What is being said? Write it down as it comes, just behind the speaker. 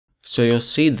So you'll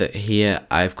see that here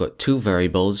I've got two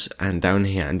variables, and down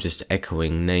here I'm just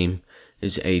echoing name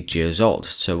is 8 years old.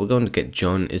 So we're going to get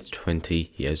John is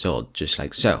 20 years old, just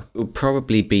like so. It would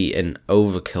probably be an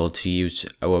overkill to use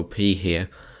OOP here,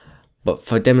 but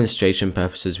for demonstration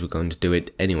purposes we're going to do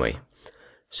it anyway.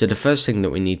 So the first thing that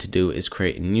we need to do is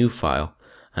create a new file,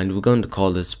 and we're going to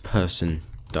call this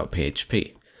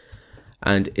person.php.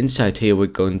 And inside here we're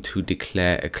going to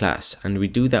declare a class, and we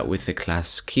do that with the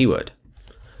class keyword.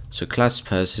 So class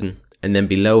person, and then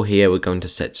below here we're going to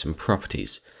set some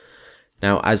properties.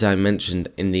 Now, as I mentioned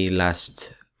in the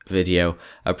last video,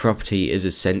 a property is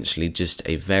essentially just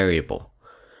a variable,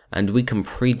 and we can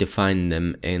predefine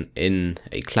them in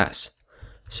a class.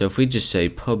 So if we just say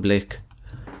public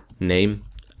name,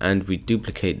 and we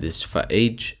duplicate this for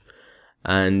age,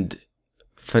 and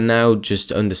for now just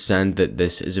understand that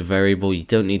this is a variable. You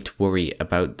don't need to worry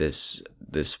about this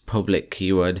public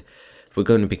keyword. We're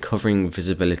going to be covering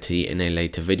visibility in a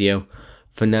later video.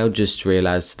 For now, just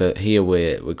realize that here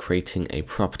we're creating a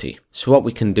property. So what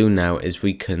we can do now is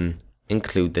we can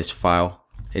include this file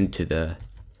into the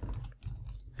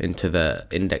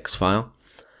index file.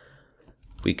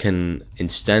 We can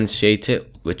instantiate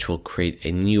it, which will create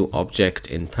a new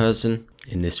object in person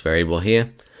in this variable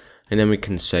here. And then we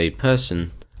can say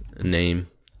person name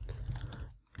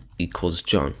equals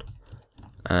John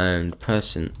and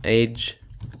person age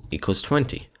equals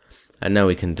 20. And now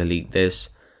we can delete this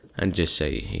and just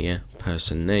say here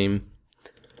person name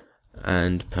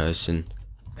and person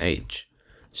age.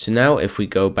 So now if we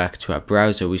go back to our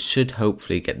browser, we should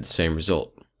hopefully get the same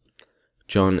result.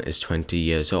 John is 20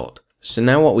 years old. So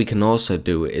now what we can also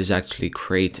do is actually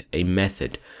create a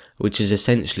method, which is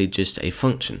essentially just a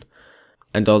function.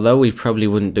 And although we probably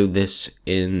wouldn't do this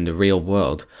in the real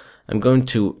world, I'm going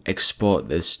to export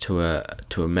this to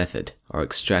a method, or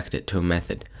extract it to a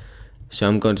method. So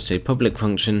I'm going to say public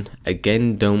function.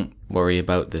 Again, don't worry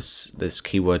about this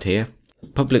keyword here.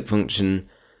 Public function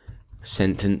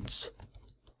sentence,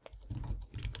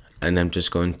 and I'm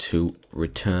just going to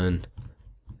return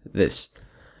this.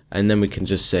 And then we can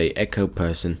just say echo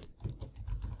person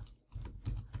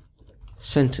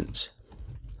sentence.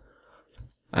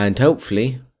 And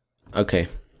hopefully, okay,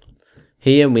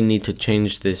 here we need to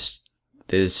change this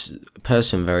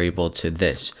person variable to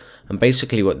this. And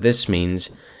basically what this means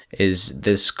is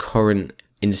this current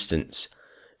instance.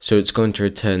 So it's going to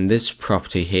return this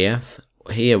property here.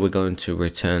 Here we're going to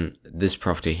return this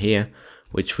property here,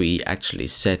 which we actually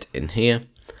set in here,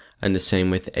 and the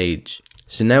same with age.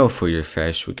 So now if we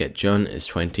refresh, we get John is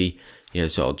 20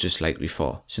 years old, just like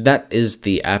before. So that is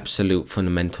the absolute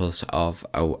fundamentals of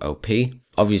OOP.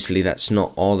 Obviously that's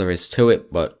not all there is to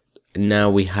it, but now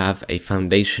we have a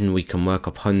foundation. We can work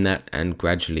upon that and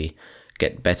gradually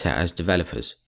get better as developers.